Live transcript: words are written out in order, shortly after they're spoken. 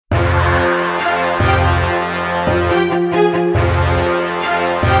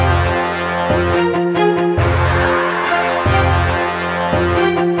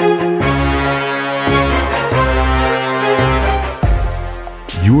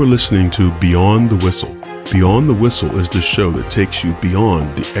You are listening to Beyond the Whistle. Beyond the Whistle is the show that takes you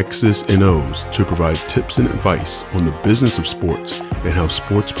beyond the X's and O's to provide tips and advice on the business of sports and how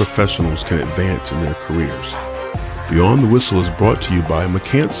sports professionals can advance in their careers. Beyond the Whistle is brought to you by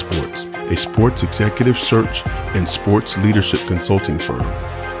McCants Sports, a sports executive search and sports leadership consulting firm.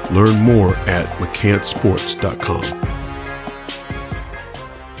 Learn more at mccantsports.com.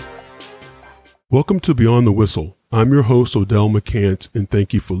 Welcome to Beyond the Whistle. I'm your host, Odell McCants, and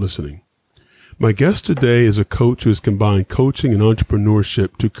thank you for listening. My guest today is a coach who has combined coaching and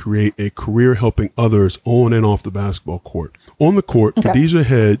entrepreneurship to create a career helping others on and off the basketball court. On the court, Khadija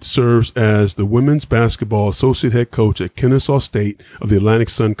Head serves as the women's basketball associate head coach at Kennesaw State of the Atlantic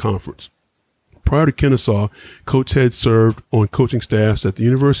Sun Conference. Prior to Kennesaw, Coach Head served on coaching staffs at the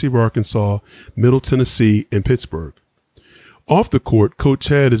University of Arkansas, Middle Tennessee, and Pittsburgh. Off the court, Coach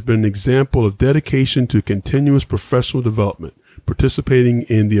Head has been an example of dedication to continuous professional development, participating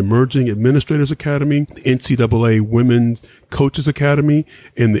in the Emerging Administrators Academy, the NCAA Women's Coaches Academy,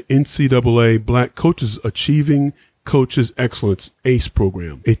 and the NCAA Black Coaches Achieving Coaches Excellence ACE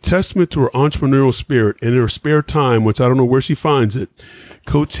program. A testament to her entrepreneurial spirit and in her spare time, which I don't know where she finds it,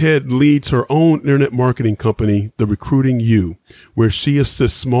 Coach Head leads her own internet marketing company, The Recruiting You, where she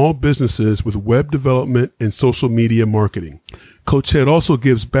assists small businesses with web development and social media marketing. Coach Head also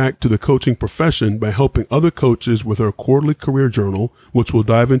gives back to the coaching profession by helping other coaches with her quarterly career journal, which we'll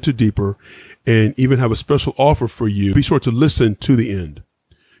dive into deeper, and even have a special offer for you. Be sure to listen to the end.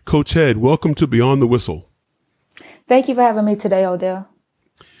 Coach Head, welcome to Beyond the Whistle. Thank you for having me today, Odell.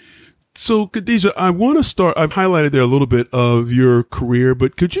 So, Khadija, I want to start, I've highlighted there a little bit of your career,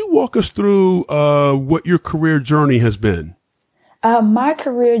 but could you walk us through what your career journey has been? My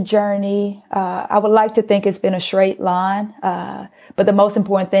career journey, I would like to think it's been a straight line, but the most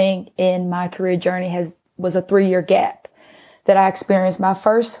important thing in my career journey was a 3-year gap that I experienced. My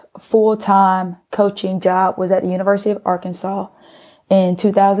first full-time coaching job was at the University of Arkansas in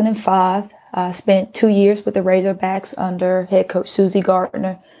 2005. I spent 2 years with the Razorbacks under head coach Susie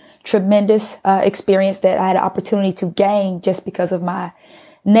Gardner. Tremendous experience that I had an opportunity to gain just because of my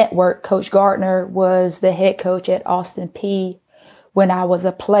network. Coach Gardner was the head coach at Austin Peay when I was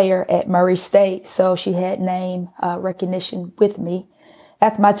a player at Murray State, so she had name recognition with me.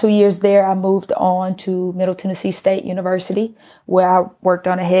 After my 2 years there, I moved on to Middle Tennessee State University, where I worked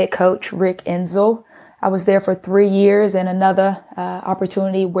on a head coach, Rick Enzel. I was there for 3 years, and another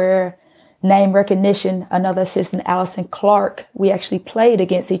opportunity where name recognition, another assistant, Allison Clark, we actually played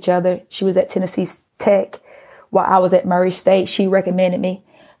against each other. She was at Tennessee Tech while I was at Murray State. She recommended me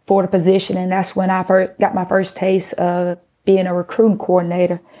for the position, and that's when I got my first taste of being a recruiting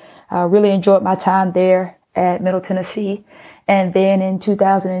coordinator. I really enjoyed my time there at Middle Tennessee. And then in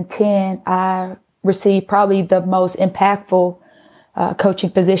 2010, I received probably the most impactful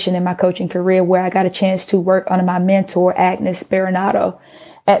coaching position in my coaching career, where I got a chance to work under my mentor, Agnes Baranato,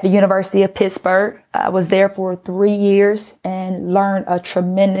 at the University of Pittsburgh. I was there for 3 years and learned a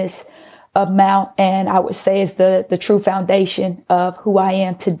tremendous amount. And I would say it's the true foundation of who I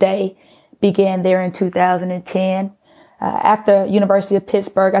am today. Began there in 2010. After University of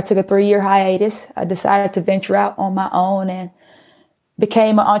Pittsburgh, I took a 3-year hiatus. I decided to venture out on my own and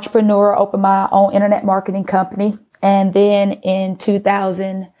became an entrepreneur, opened my own internet marketing company. And then in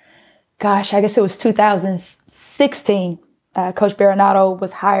 2016, Coach Baranato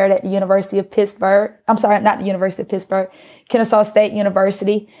was hired at the University of Pittsburgh. I'm sorry, not the University of Pittsburgh, Kennesaw State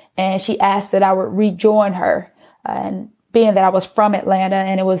University. And she asked that I would rejoin her. And being that I was from Atlanta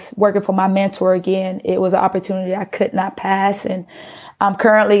and it was working for my mentor again, it was an opportunity I could not pass. And I'm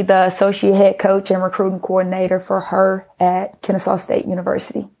currently the associate head coach and recruiting coordinator for her at Kennesaw State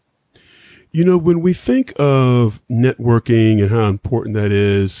University. You know, when we think of networking and how important that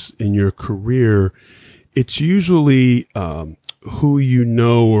is in your career, it's usually who you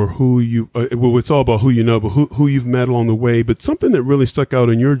know or who you, well, it's all about who you know, but who you've met along the way. But something that really stuck out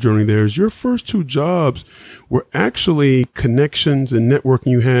in your journey there is your first 2 jobs were actually connections and networking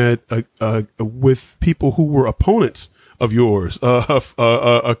you had with people who were opponents of yours,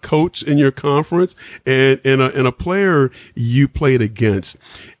 a coach in your conference and a player you played against.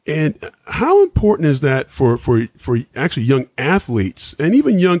 And how important is that for actually young athletes and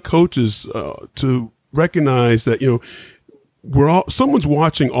even young coaches to recognize that, you know, someone's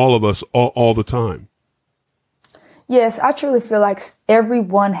watching all of us all the time? Yes, I truly feel like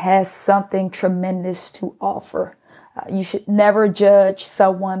everyone has something tremendous to offer. You should never judge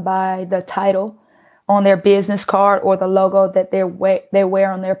someone by the title on their business card or the logo that they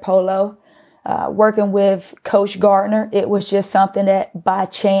wear on their polo. Working with Coach Gardner, it was just something that by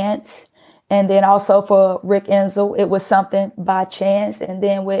chance And then also for Rick Enzel, it was something by chance. And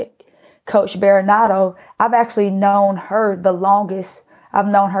then with Coach Baronato, I've actually known her the longest. I've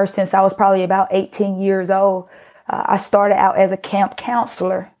known her since I was probably about 18 years old. I started out as a camp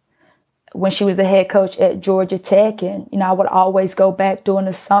counselor when she was the head coach at Georgia Tech. And, I would always go back during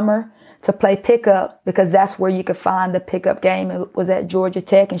the summer to play pickup because that's where you could find the pickup game. It was at Georgia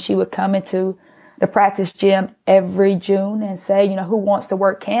Tech, and she would come into the practice gym every June and say, who wants to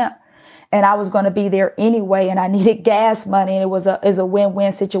work camp? And I was going to be there anyway, and I needed gas money, and it was a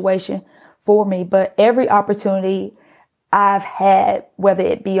win-win situation for me. But every opportunity I've had, whether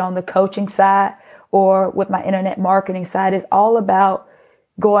it be on the coaching side or with my internet marketing side, is all about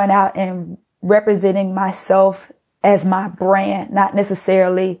going out and representing myself as my brand, not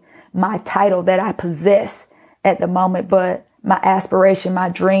necessarily my title that I possess at the moment, but my aspiration, my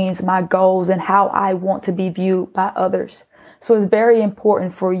dreams, my goals, and how I want to be viewed by others. So it's very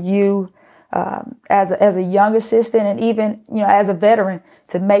important for you as a young assistant, and even as a veteran,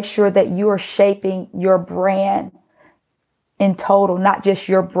 to make sure that you are shaping your brand in total, not just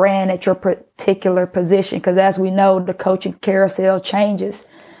your brand at your particular position. Because as we know, the coaching carousel changes,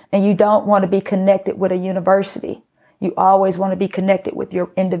 and you don't want to be connected with a university. You always want to be connected with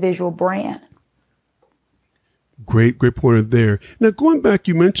your individual brand. Great point there. Now, going back,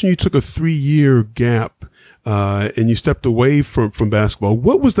 you mentioned you took a 3-year gap and you stepped away from basketball.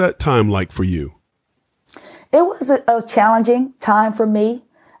 What was that time like for you? It was a challenging time for me.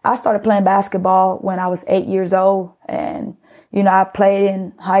 I started playing basketball when I was 8 years old. And, I played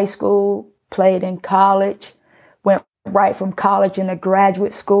in high school, played in college, went right from college into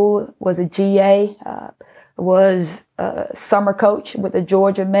graduate school, was a GA, was a summer coach with the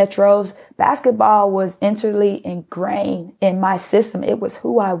Georgia Metros. Basketball was intimately ingrained in my system. It was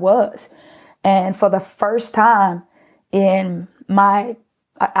who I was. And for the first time in I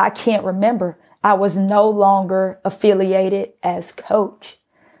can't remember, I was no longer affiliated as coach.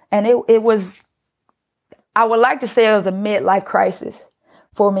 And it was, I would like to say it was a midlife crisis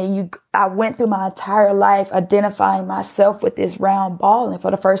for me. I went through my entire life identifying myself with this round ball. And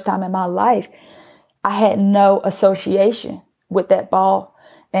for the first time in my life, I had no association with that ball.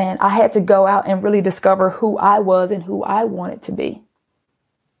 And I had to go out and really discover who I was and who I wanted to be.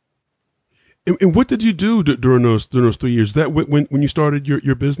 And what did you do during those 3 years? Is that when you started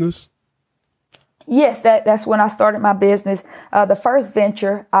your business? Yes, that's when I started my business. The first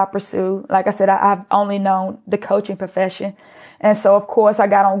venture I pursued, like I said, I've only known the coaching profession. And so, of course, I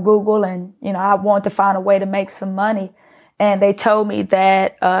got on Google and, I wanted to find a way to make some money. And they told me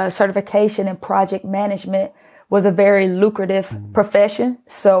that certification in project management was a very lucrative profession.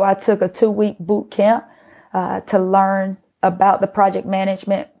 So I took a 2-week boot camp to learn about the project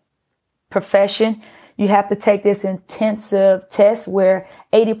management profession. You have to take this intensive test where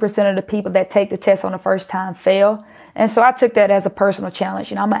 80% of the people that take the test on the first time fail. And so I took that as a personal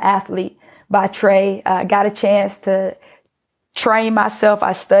challenge. I'm an athlete by trade. I got a chance to train myself.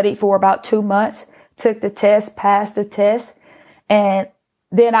 I studied for about 2 months. Took the test, passed the test, and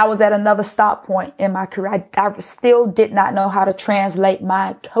then I was at another stop point in my career. I still did not know how to translate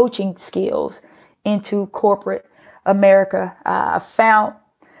my coaching skills into corporate America. I found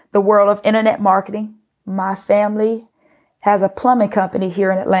the world of internet marketing. My family has a plumbing company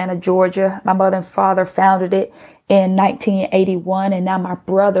here in Atlanta, Georgia. My mother and father founded it in 1981, and now my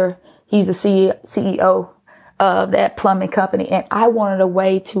brother, he's the CEO of that plumbing company, and I wanted a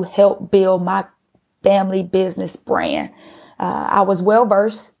way to help build my family business brand. I was well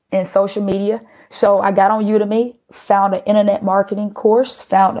versed in social media. So I got on Udemy, found an internet marketing course,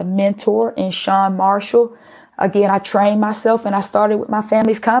 found a mentor in Sean Marshall. Again, I trained myself and I started with my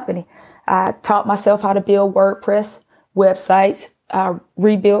family's company. I taught myself how to build WordPress websites. I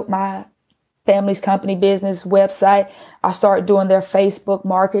rebuilt my family's company business website. I started doing their Facebook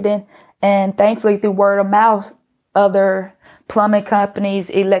marketing. And thankfully, through word of mouth, other plumbing companies,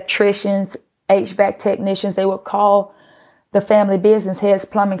 electricians, HVAC technicians, they would call the family business heads,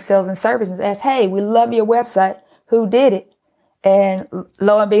 plumbing sales and services, and ask, hey, we love your website. Who did it? And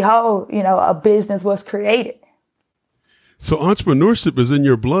lo and behold, a business was created. So entrepreneurship is in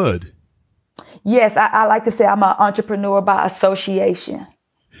your blood. Yes, I like to say I'm an entrepreneur by association.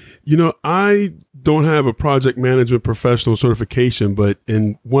 I don't have a project management professional certification, but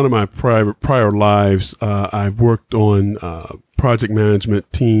in one of my prior lives, I've worked on project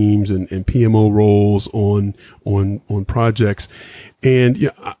management teams and PMO roles on projects,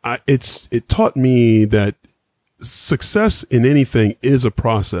 and it taught me that success in anything is a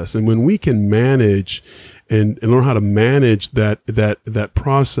process, and when we can manage and learn how to manage that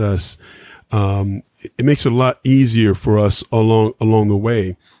process, it makes it a lot easier for us along the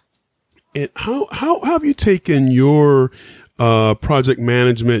way. And how have you taken your project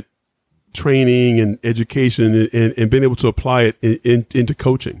management training and education and been able to apply it into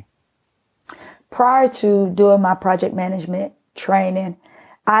coaching? Prior to doing my project management training,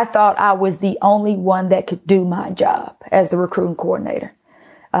 I thought I was the only one that could do my job as the recruiting coordinator.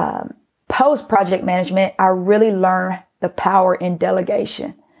 Post project management, I really learned the power in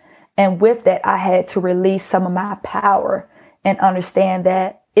delegation. And with that, I had to release some of my power and understand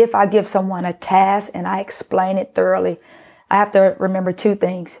that if I give someone a task and I explain it thoroughly, I have to remember two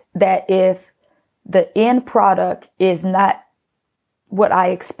things: that if the end product is not what I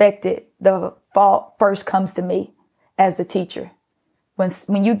expected, the fault first comes to me as the teacher.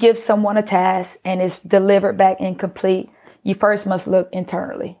 When you give someone a task and it's delivered back incomplete, you first must look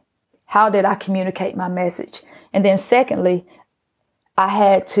internally. How did I communicate my message? And then secondly, I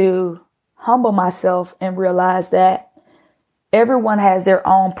had to humble myself and realize that everyone has their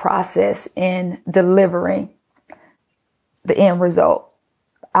own process in delivering the end result.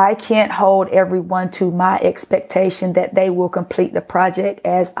 I can't hold everyone to my expectation that they will complete the project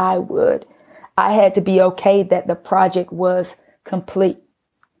as I would. I had to be okay that the project was complete.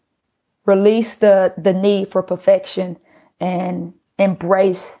 Release the need for perfection and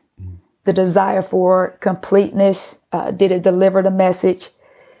embrace the desire for completeness. Did it deliver the message?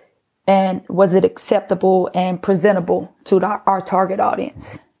 And was it acceptable and presentable to our target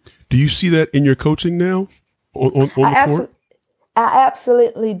audience? Do you see that in your coaching now on the court? I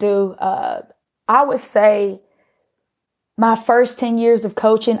absolutely do. I would say my first 10 years of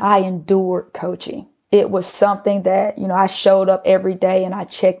coaching, I endured coaching. It was something that, I showed up every day and I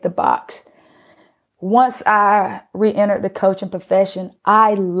checked the box. Once I re-entered the coaching profession,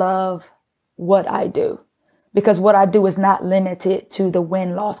 I love what I do because what I do is not limited to the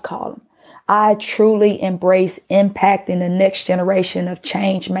win-loss column. I truly embrace impacting the next generation of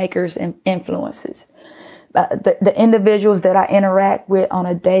change makers and influences. The individuals that I interact with on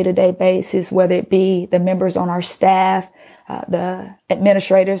a day-to-day basis, whether it be the members on our staff, the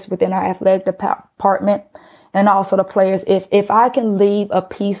administrators within our athletic department, and also the players, if I can leave a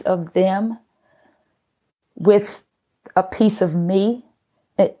piece of them with a piece of me,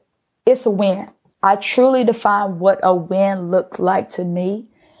 it's a win. I truly define what a win looked like to me.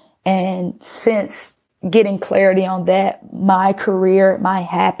 And since getting clarity on that, my career, my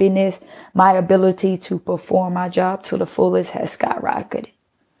happiness, my ability to perform my job to the fullest has skyrocketed.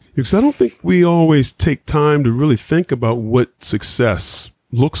 Because I don't think we always take time to really think about what success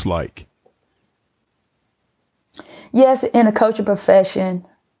looks like. Yes, in a coaching profession,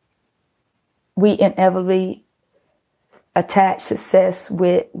 we inevitably attach success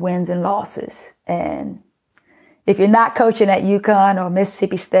with wins and losses. And if you're not coaching at UConn or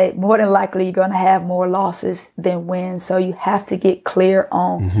Mississippi State, more than likely you're going to have more losses than wins. So you have to get clear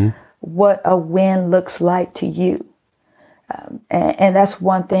on what a win looks like to you. And that's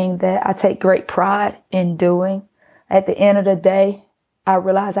one thing that I take great pride in doing. At the end of the day, I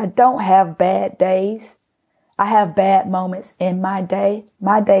realize I don't have bad days. I have bad moments in my day.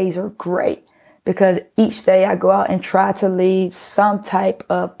 My days are great because each day I go out and try to leave some type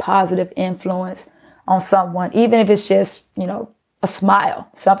of positive influence on someone, even if it's just, a smile,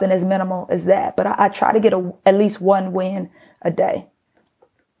 something as minimal as that. But I try to get at least one win a day.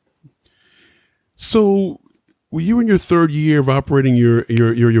 So you were in your third year of operating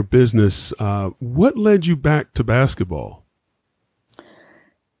your business. What led you back to basketball?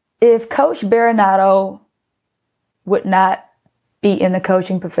 If Coach Baronato would not be in the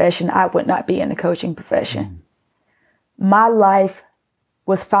coaching profession, I would not be in the coaching profession. My life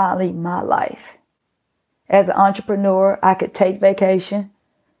was finally my life. As an entrepreneur, I could take vacation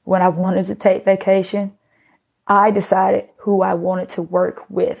when I wanted to take vacation. I decided who I wanted to work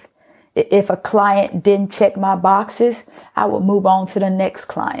with. If a client didn't check my boxes, I would move on to the next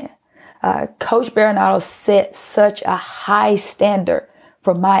client. Coach Baronato set such a high standard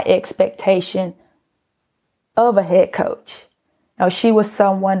for my expectation of a head coach. She was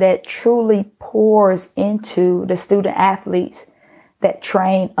someone that truly pours into the student athletes that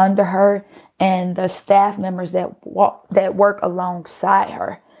train under her and the staff members that work alongside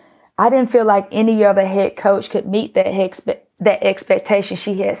her. I didn't feel like any other head coach could meet that expectation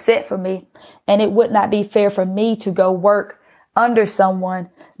she had set for me. And it would not be fair for me to go work under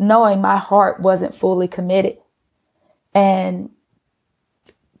someone knowing my heart wasn't fully committed. And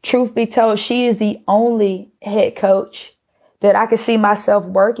truth be told, she is the only head coach that I could see myself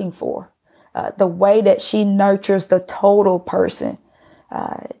working for. The way that she nurtures the total person,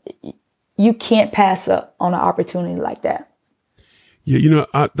 you can't pass up on an opportunity like that. Yeah,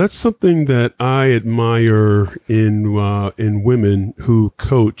 that's something that I admire in women who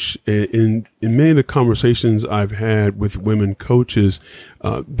coach. In many of the conversations I've had with women coaches,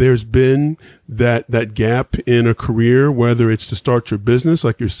 there's been that gap in a career, whether it's to start your business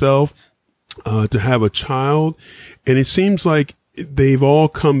like yourself, to have a child, and it seems like they've all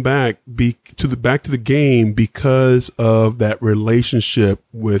come back to the game because of that relationship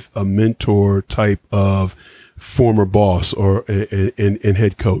with a mentor type of former boss or and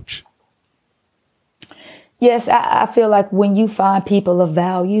head coach. Yes, I feel like when you find people of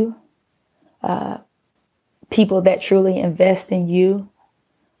value, people that truly invest in you,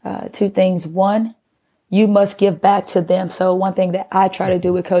 two things. One, you must give back to them. So one thing that I try to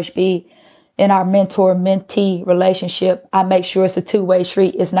do with Coach B in our mentor-mentee relationship, I make sure it's a two-way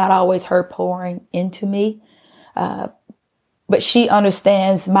street. It's not always her pouring into me, but she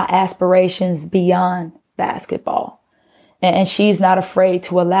understands my aspirations beyond basketball. And she's not afraid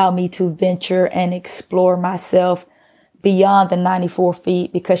to allow me to venture and explore myself beyond the 94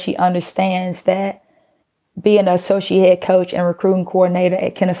 feet because she understands that being an associate head coach and recruiting coordinator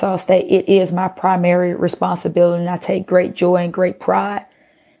at Kennesaw State, it is my primary responsibility. And I take great joy and great pride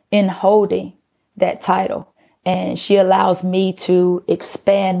in holding that title. And she allows me to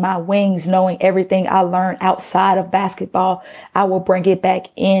expand my wings, knowing everything I learned outside of basketball, I will bring it back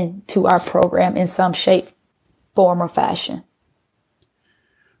into our program in some shape, form, or fashion.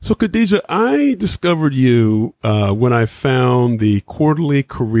 So, Khadija, I discovered you when I found the Quarterly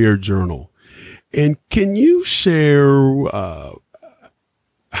Career Journal. And can you share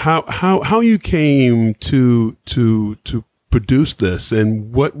how you came to produce this,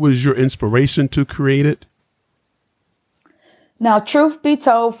 and what was your inspiration to create it? Now, truth be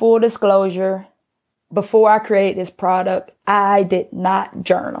told, full disclosure, before I created this product, I did not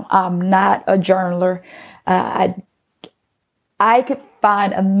journal. I'm not a journaler. I could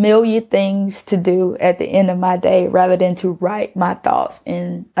find a million things to do at the end of my day rather than to write my thoughts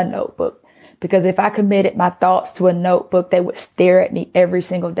in a notebook. Because if I committed my thoughts to a notebook, they would stare at me every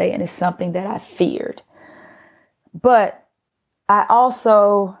single day, and it's something that I feared. But I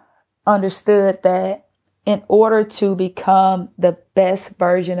also understood that in order to become the best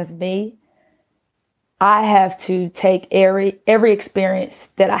version of me, I have to take every experience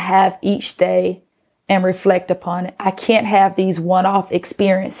that I have each day and reflect upon it. I can't have these one-off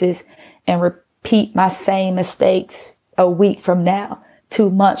experiences and repeat my same mistakes a week from now, 2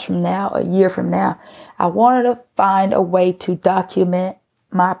 months from now, a year from now. I wanted to find a way to document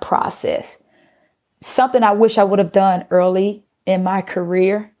my process. Something I wish I would have done early in my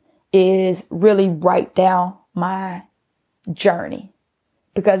career is really write down my journey,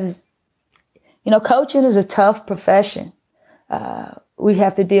 because, coaching is a tough profession. We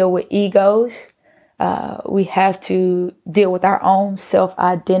have to deal with egos. We have to deal with our own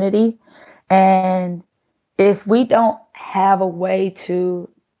self-identity. And if we don't have a way to,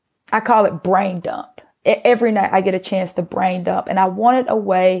 I call it brain dump. Every night I get a chance to brain dump. And I wanted a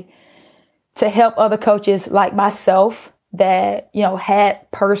way to help other coaches like myself that, had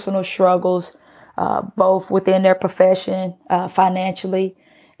personal struggles, both within their profession, financially,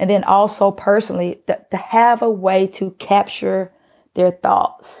 and then also personally, to have a way to capture their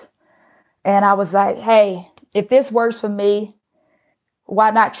thoughts. And I was like, hey, if this works for me,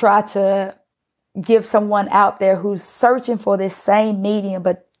 why not try to give someone out there who's searching for this same medium,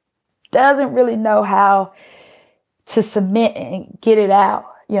 but doesn't really know how to submit and get it out?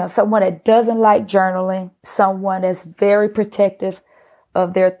 Someone that doesn't like journaling, someone that's very protective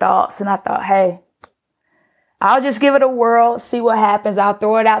of their thoughts. And I thought, hey, I'll just give it a whirl, see what happens. I'll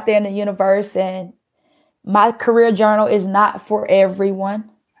throw it out there in the universe. And my career journal is not for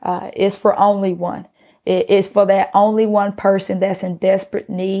everyone. It's for only one. It is for that only one person that's in desperate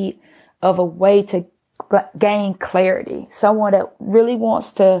need of a way to gain clarity. Someone that really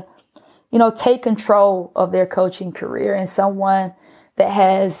wants to, take control of their coaching career, and someone that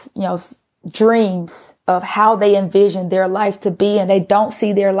has, dreams of how they envision their life to be, and they don't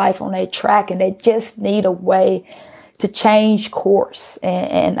see their life on a track, and they just need a way to change course.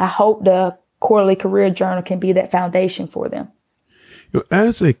 And I hope the Quarterly Career Journal can be that foundation for them.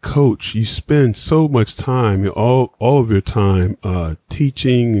 As a coach, you spend so much time, all of your time,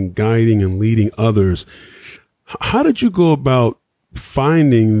 teaching and guiding and leading others. How did you go about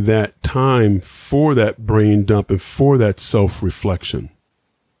finding that time for that brain dump and for that self-reflection?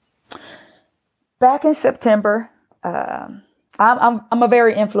 Back in September, I'm a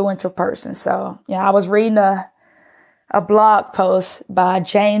very influential person. So, I was reading a blog post by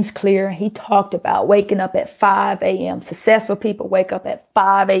James Clear. He talked about waking up at 5 a.m. Successful people wake up at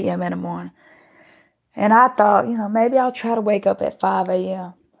 5 a.m. in the morning. And I thought, maybe I'll try to wake up at 5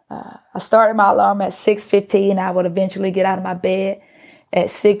 a.m. I started my alarm at 6:15. I would eventually get out of my bed at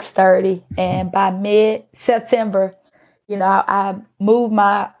 6:30. And by mid-September, I moved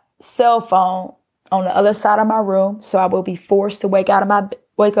my cell phone on the other side of my room. So I will be forced to wake up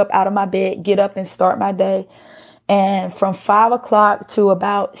out of my bed, get up and start my day. And from 5 o'clock to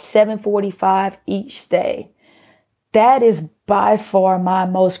about 7:45 each day, that is by far my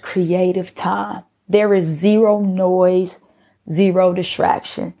most creative time. There is zero noise, zero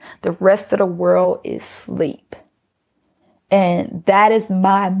distraction. The rest of the world is sleep. And that is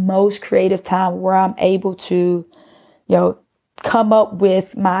my most creative time where I'm able to, come up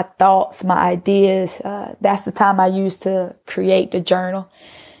with my thoughts, my ideas. That's the time I use to create the journal.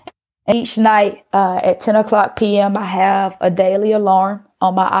 And each night at 10 o'clock p.m., I have a daily alarm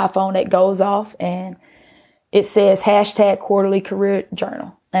on my iPhone that goes off, and it says #quarterly career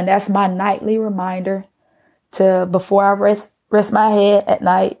journal. And that's my nightly reminder to, before I rest my head at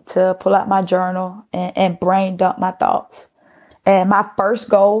night, to pull out my journal and brain dump my thoughts. And my first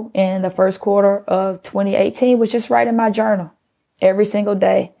goal in the first quarter of 2018 was just writing my journal every single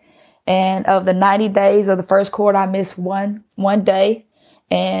day. And of the 90 days of the first quarter, I missed one day,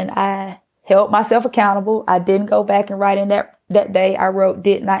 and I held myself accountable. I didn't go back and write in that day. I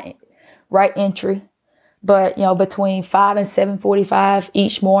did not write entry. But, between 5 and 7:45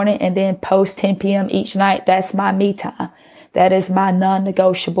 each morning and then post 10 p.m. each night, that's my me time. That is my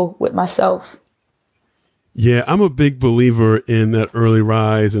non-negotiable with myself. Yeah, I'm a big believer in that early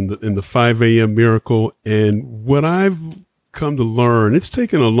rise and the 5 a.m. miracle. And what I've come to learn, it's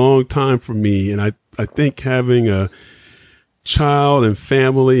taken a long time for me. And I think having a child and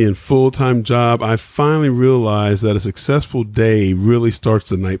family and full-time job, I finally realized that a successful day really starts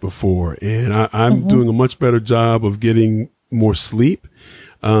the night before. And I'm doing a much better job of getting more sleep.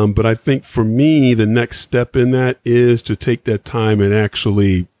 But I think for me, the next step in that is to take that time and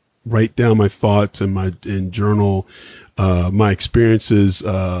actually write down my thoughts and journal my experiences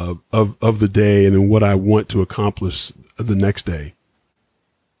of the day and then what I want to accomplish the next day.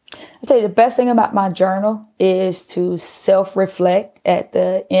 I'd say the best thing about my journal is to self-reflect at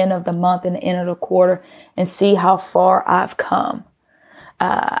the end of the month and the end of the quarter and see how far I've come.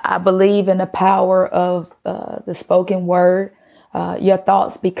 I believe in the power of the spoken word. Your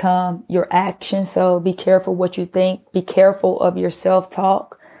thoughts become your actions. So be careful what you think. Be careful of your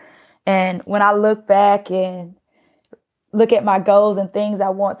self-talk. And when I look back and look at my goals and things I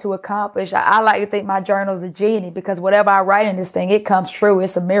want to accomplish, I like to think my journal is a genie, because whatever I write in this thing, it comes true.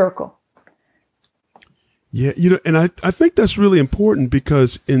 It's a miracle. Yeah, and I think that's really important,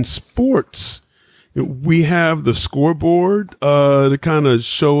 because in sports, we have the scoreboard to kind of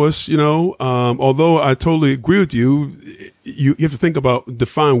show us, although I totally agree with you, you have to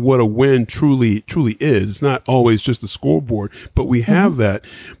define what a win truly is. It's not always just the scoreboard, but we have that.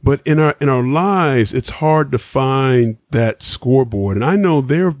 But in our lives, it's hard to find that scoreboard. And I know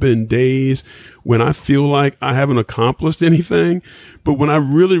there have been days when I feel like I haven't accomplished anything, but when I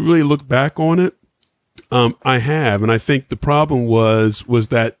really, really look back on it, I have. And I think the problem was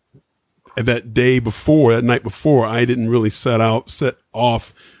that day before, that night before, I didn't really set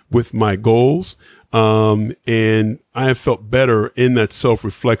off with my goals. And I have felt better in that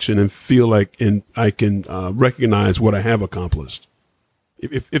self-reflection and feel like I can recognize what I have accomplished.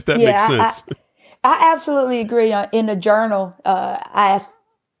 If that makes sense. I absolutely agree. In the journal,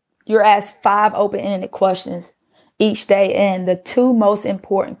 you're asked 5 open-ended questions each day. And the 2 most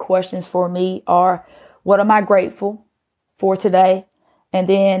important questions for me are, what am I grateful for today? And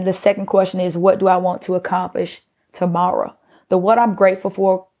then the second question is, what do I want to accomplish tomorrow? The what I'm grateful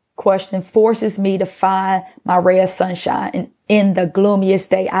for question forces me to find my ray of sunshine in the gloomiest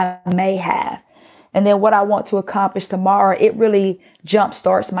day I may have. And then what I want to accomplish tomorrow, it really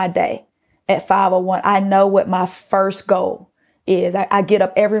jumpstarts my day at 5:01. I know what my first goal is. I get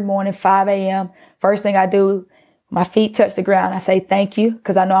up every morning, 5 a.m. First thing I do, my feet touch the ground. I say thank you,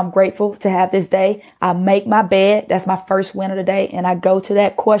 because I know I'm grateful to have this day. I make my bed. That's my first win of the day. And I go to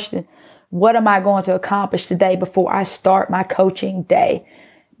that question, what am I going to accomplish today before I start my coaching day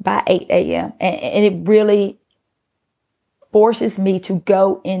by 8 a.m.? And it really forces me to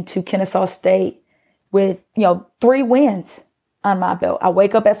go into Kennesaw State with, 3 wins on my belt. I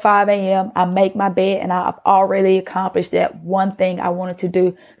wake up at 5 a.m. I make my bed, and I've already accomplished that one thing I wanted to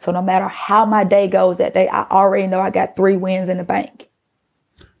do. So no matter how my day goes that day, I already know I got 3 wins in the bank.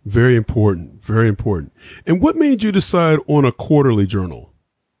 Very important. Very important. And what made you decide on a quarterly journal?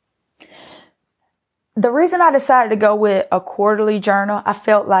 The reason I decided to go with a quarterly journal, I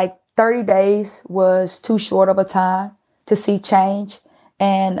felt like 30 days was too short of a time to see change.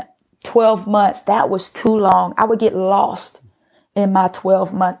 And 12 months, that was too long. I would get lost in my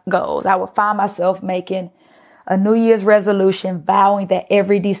 12-month goals. I would find myself making a New Year's resolution, vowing that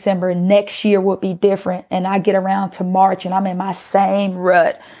every December next year would be different. And I get around to March and I'm in my same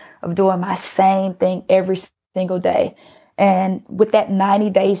rut of doing my same thing every single day. And with that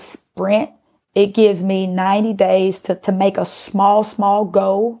 90-day sprint, it gives me 90 days to make a small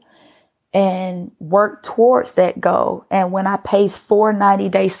goal and work towards that goal. And when I pace 4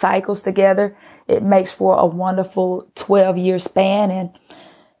 90-day cycles together, it makes for a wonderful 12-year span. And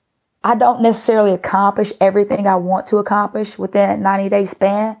I don't necessarily accomplish everything I want to accomplish within that 90-day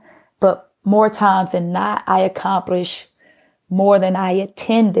span, but more times than not, I accomplish more than I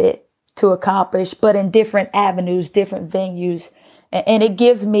intended to accomplish, but in different avenues, different venues. And it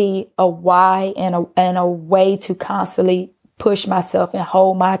gives me a why and a way to constantly push myself and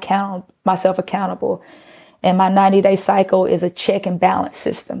hold myself accountable. And my 90-day cycle is a check and balance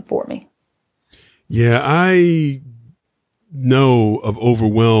system for me. Yeah, I know of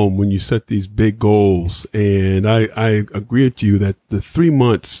overwhelm when you set these big goals. And I agree with you that the 3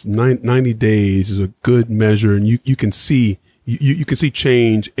 months, 90 days is a good measure. And you can see you can see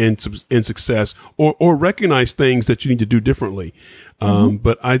change and success or recognize things that you need to do differently.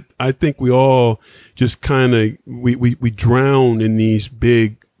 But I think we all just kind of, we drown in these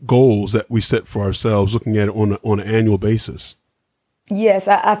big goals that we set for ourselves, looking at it on an annual basis. Yes.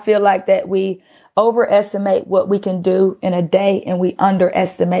 I feel like that we overestimate what we can do in a day and we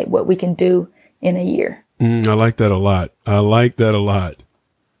underestimate what we can do in a year. I like that a lot.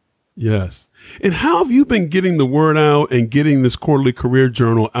 Yes. And how have you been getting the word out and getting this quarterly career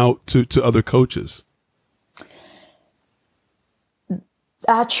journal out to other coaches?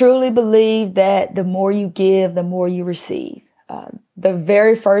 I truly believe that the more you give, the more you receive. The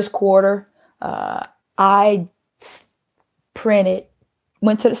very first quarter, I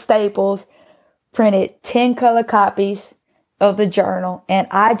went to the Staples, printed 10 color copies of the journal, and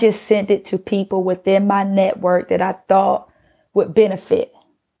I just sent it to people within my network that I thought would benefit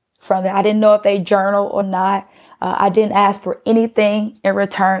from it. I didn't know if they journal or not. I didn't ask for anything in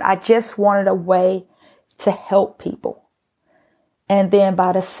return. I just wanted a way to help people. And then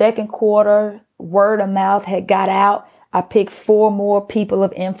by the second quarter, word of mouth had got out. I picked 4 more people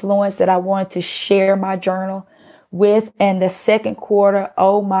of influence that I wanted to share my journal with. And the second quarter,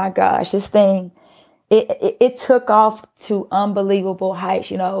 oh my gosh, this thing, it took off to unbelievable heights.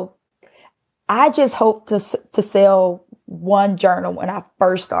 You know, I just hoped to sell one journal when I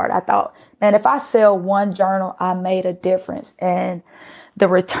first started. I thought, man, if I sell one journal, I made a difference. And the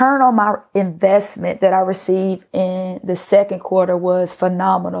return on my investment that I received in the second quarter was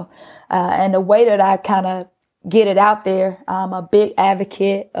phenomenal. And the way that I kind of get it out there, I'm a big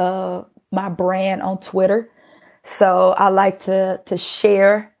advocate of my brand on Twitter. So I like to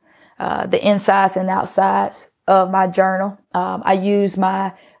share the insides and outsides of my journal. I use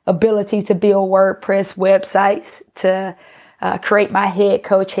my ability to build WordPress websites to create my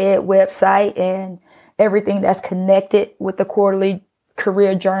Coach Head website and everything that's connected with the quarterly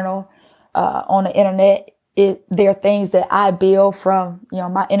career journal on the internet. There are things that I build from,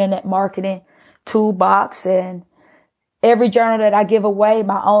 my internet marketing toolbox, and every journal that I give away,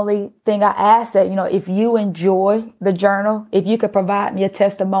 my only thing I ask that, if you enjoy the journal, if you could provide me a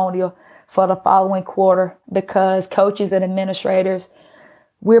testimonial for the following quarter, because coaches and administrators,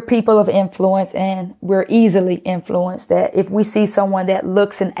 we're people of influence and we're easily influenced. That if we see someone that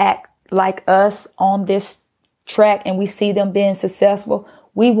looks and acts like us on this track and we see them being successful,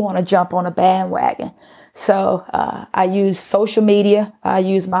 we want to jump on a bandwagon. So I use social media, I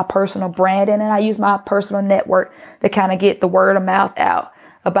use my personal branding, and I use my personal network to kind of get the word of mouth out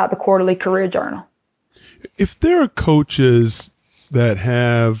about the quarterly career journal. If there are coaches that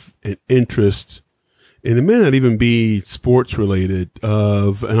have an interest, and it may not even be sports related,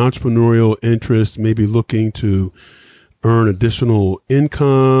 of an entrepreneurial interest, maybe looking to earn additional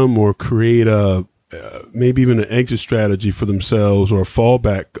income or create maybe even an exit strategy for themselves or a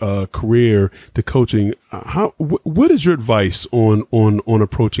fallback career to coaching, what is your advice on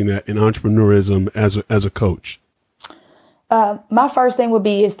approaching that in entrepreneurism as a coach? My first thing would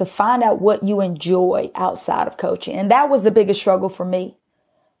be is to find out what you enjoy outside of coaching. And that was the biggest struggle for me,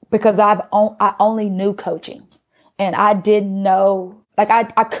 because I only knew coaching, and I didn't know,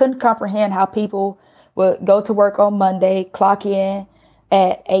 I couldn't comprehend how people would go to work on Monday, clock in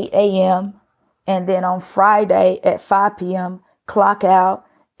at 8 a.m., and then on Friday at 5 p.m., clock out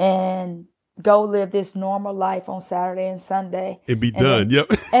and go live this normal life on Saturday and Sunday. And be done. Yep.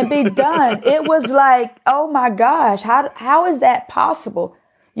 And be done. It was like, oh my gosh, how is that possible?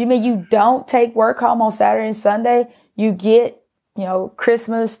 You mean you don't take work home on Saturday and Sunday? You get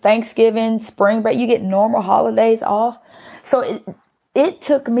Christmas, Thanksgiving, spring break, you get normal holidays off. So it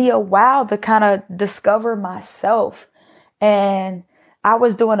took me a while to kind of discover myself. And I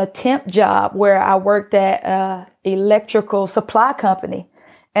was doing a temp job where I worked at an electrical supply company,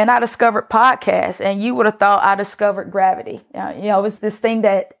 and I discovered podcasts, and you would have thought I discovered gravity. It was this thing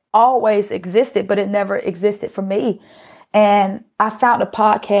that always existed, but it never existed for me. And I found a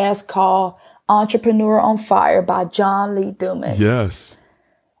podcast called Entrepreneur on Fire by John Lee Dumas. Yes.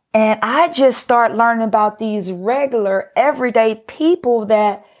 And I just started learning about these regular, everyday people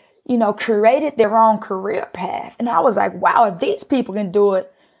that, created their own career path. And I was like, wow, if these people can do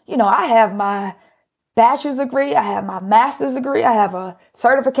it, I have my bachelor's degree, I have my master's degree, I have a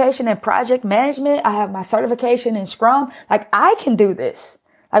certification in project management, I have my certification in Scrum. Like, I can do this.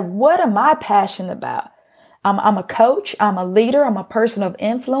 Like, what am I passionate about? I'm a coach, I'm a leader, I'm a person of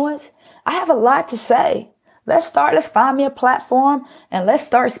influence. I have a lot to say. Let's find me a platform and let's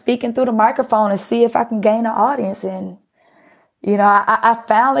start speaking through the microphone and see if I can gain an audience. And, I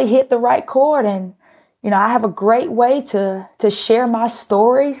finally hit the right chord, and, I have a great way to share my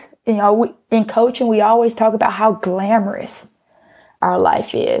stories. In coaching, we always talk about how glamorous our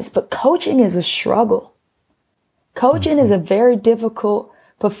life is, but coaching is a struggle. Coaching is a very difficult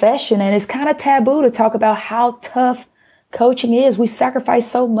profession, and it's kind of taboo to talk about how tough coaching is. We sacrifice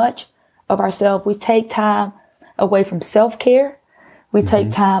so much of ourselves. We take time away from self-care. We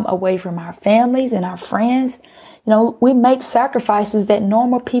take time away from our families and our friends. We make sacrifices that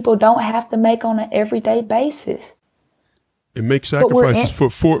normal people don't have to make on an everyday basis. It makes sacrifices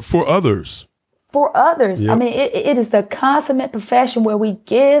for others. For others. Yep. I mean, it is the consummate profession where we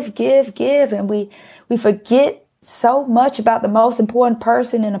give, and we forget so much about the most important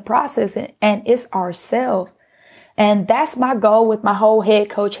person in the process, and it's ourselves. And that's my goal with my whole Head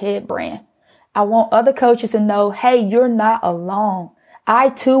Coach Head brand. I want other coaches to know, hey, you're not alone. I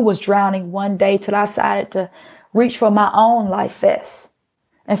too was drowning one day till I decided to reach for my own life vest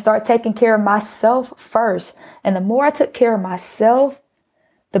and start taking care of myself first. And the more I took care of myself,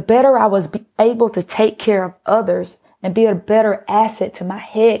 the better I was able to take care of others and be a better asset to my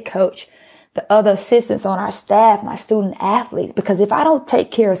head coach, the other assistants on our staff, my student athletes. Because if I don't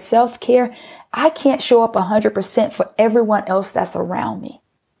take care of self-care, I can't show up 100% for everyone else that's around me.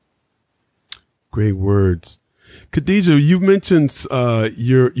 Great words. Khadija, you've mentioned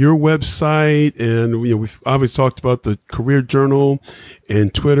your website, and we've obviously talked about the Career Journal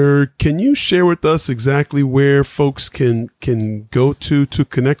and Twitter. Can you share with us exactly where folks can go to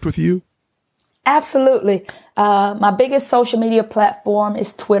connect with you? Absolutely. My biggest social media platform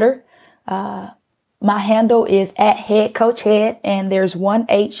is Twitter. My handle is @HeadCoachHead, and there's one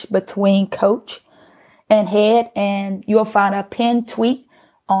H between coach and head, and you'll find a pinned tweet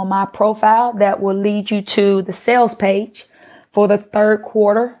on my profile that will lead you to the sales page for the third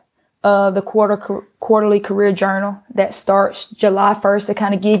quarter of the quarterly career journal that starts July 1st to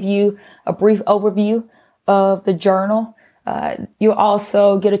kind of give you a brief overview of the journal. You'll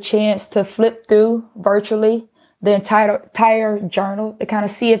also get a chance to flip through virtually the entire journal to kind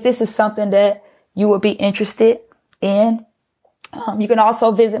of see if this is something that you would be interested in. You can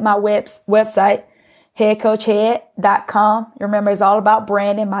also visit my website, headcoachhead.com. Remember, it's all about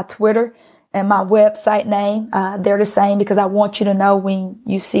branding. My Twitter and my website name, they're the same because I want you to know when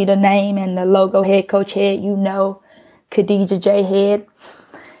you see the name and the logo Head Coach Head, you know Khadija J. Head.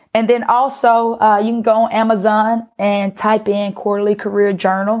 And then also, you can go on Amazon and type in Quarterly Career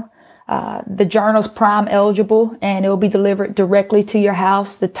Journal. The journal's Prime eligible, and it will be delivered directly to your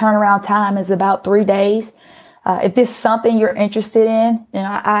house. The turnaround time is about 3 days. If this is something you're interested in,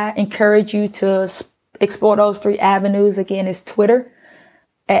 I encourage you to explore those 3 avenues. Again, it's Twitter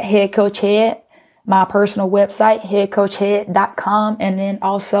 @HeadCoachHead, my personal website, headcoachhead.com, and then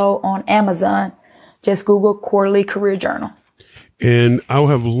also on Amazon. Just Google Quarterly Career Journal. And I'll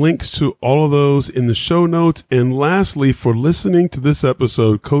have links to all of those in the show notes. And lastly, for listening to this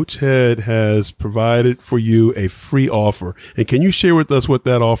episode, Coach Head has provided for you a free offer. And can you share with us what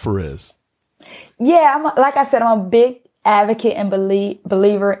that offer is? Yeah, like I said, I'm a big advocate and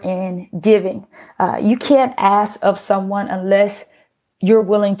believer in giving. You can't ask of someone unless you're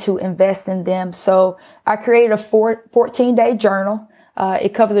willing to invest in them. So I created a 14-day journal.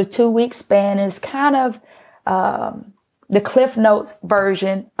 It covers a 2-week span. It's kind of the Cliff Notes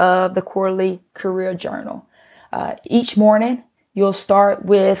version of the Quarterly Career Journal. Each morning, you'll start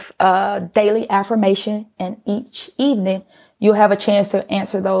with a daily affirmation, and each evening, you'll have a chance to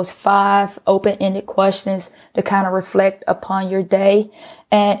answer those 5 open-ended questions to kind of reflect upon your day.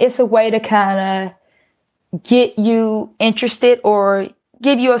 And it's a way to kind of get you interested or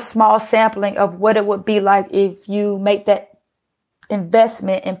give you a small sampling of what it would be like if you make that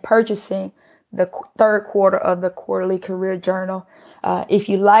investment in purchasing the third quarter of the Quarterly Career Journal. If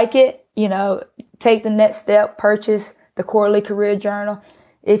you like it, take the next step, purchase the Quarterly Career Journal.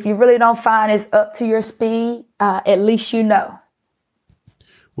 If you really don't find it's up to your speed, at least you know.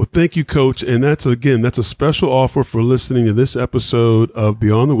 Well, thank you, Coach. And that's a special offer for listening to this episode of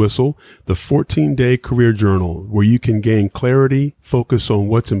Beyond the Whistle, the 14-day career journal, where you can gain clarity, focus on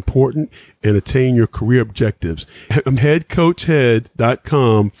what's important, and attain your career objectives.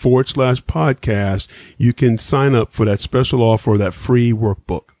 headcoachhead.com/podcast. You can sign up for that special offer, that free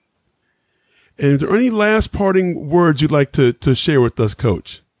workbook. And is there any last parting words you'd like to share with us,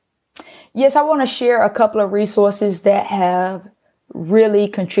 Coach? Yes, I want to share a couple of resources that have really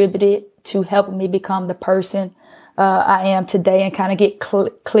contributed to helping me become the person I am today and kind of get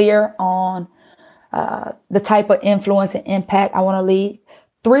clear on the type of influence and impact I want to lead.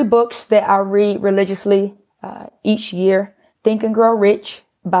 3 books that I read religiously each year: Think and Grow Rich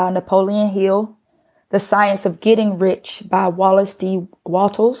by Napoleon Hill, The Science of Getting Rich by Wallace D.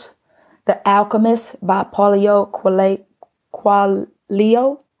 Wattles, The Alchemist by Paulo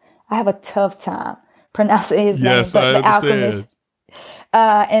Coelho. I have a tough time pronouncing his name, but I The Alchemist.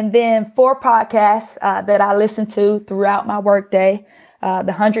 And then 4 podcasts that I listen to throughout my workday: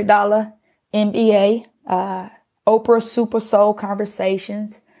 The $100 MBA, Oprah Super Soul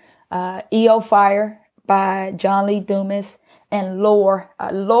Conversations, EO Fire by John Lee Dumas, and Lore.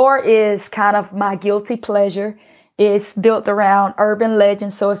 Lore is kind of my guilty pleasure. It's built around urban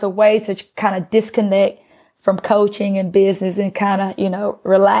legends, so it's a way to kind of disconnect from coaching and business and kind of,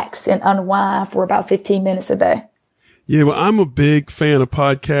 relax and unwind for about 15 minutes a day. Yeah, well, I'm a big fan of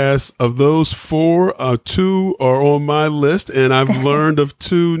podcasts. Of those 4, 2 are on my list, and I've learned of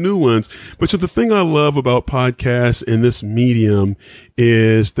 2 new ones. But the thing I love about podcasts in this medium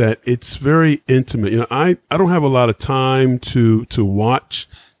is that it's very intimate. I don't have a lot of time to watch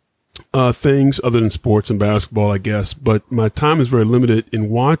things other than sports and basketball, I guess, but my time is very limited in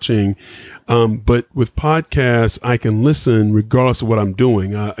watching. But with podcasts, I can listen regardless of what I'm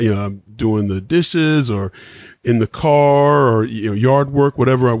doing. I'm doing the dishes or in the car or, yard work,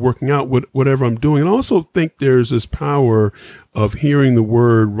 whatever I'm working out, whatever I'm doing. And I also think there's this power of hearing the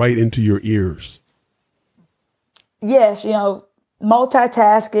word right into your ears. Yes.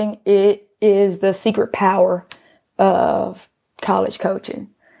 Multitasking, it is the secret power of college coaching.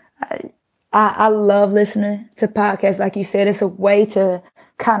 I love listening to podcasts. Like you said, it's a way to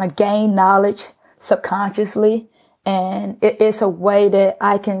kind of gain knowledge subconsciously. And it's a way that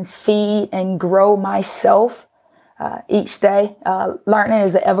I can feed and grow myself each day. Learning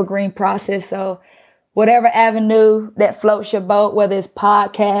is an evergreen process. So whatever avenue that floats your boat, whether it's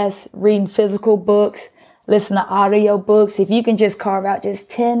podcasts, reading physical books, listen to audio books, if you can just carve out just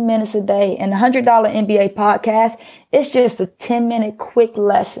 10 minutes a day. And the $100 MBA podcast, it's just a 10-minute quick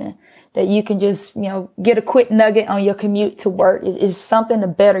lesson that you can just, get a quick nugget on your commute to work. It's something to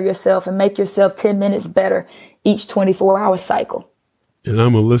better yourself and make yourself 10 minutes better each 24-hour cycle. And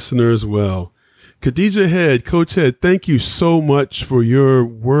I'm a listener as well. Khadija Head, Coach Head, thank you so much for your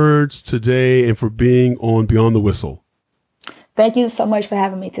words today and for being on Beyond the Whistle. Thank you so much for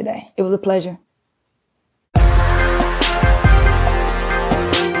having me today. It was a pleasure.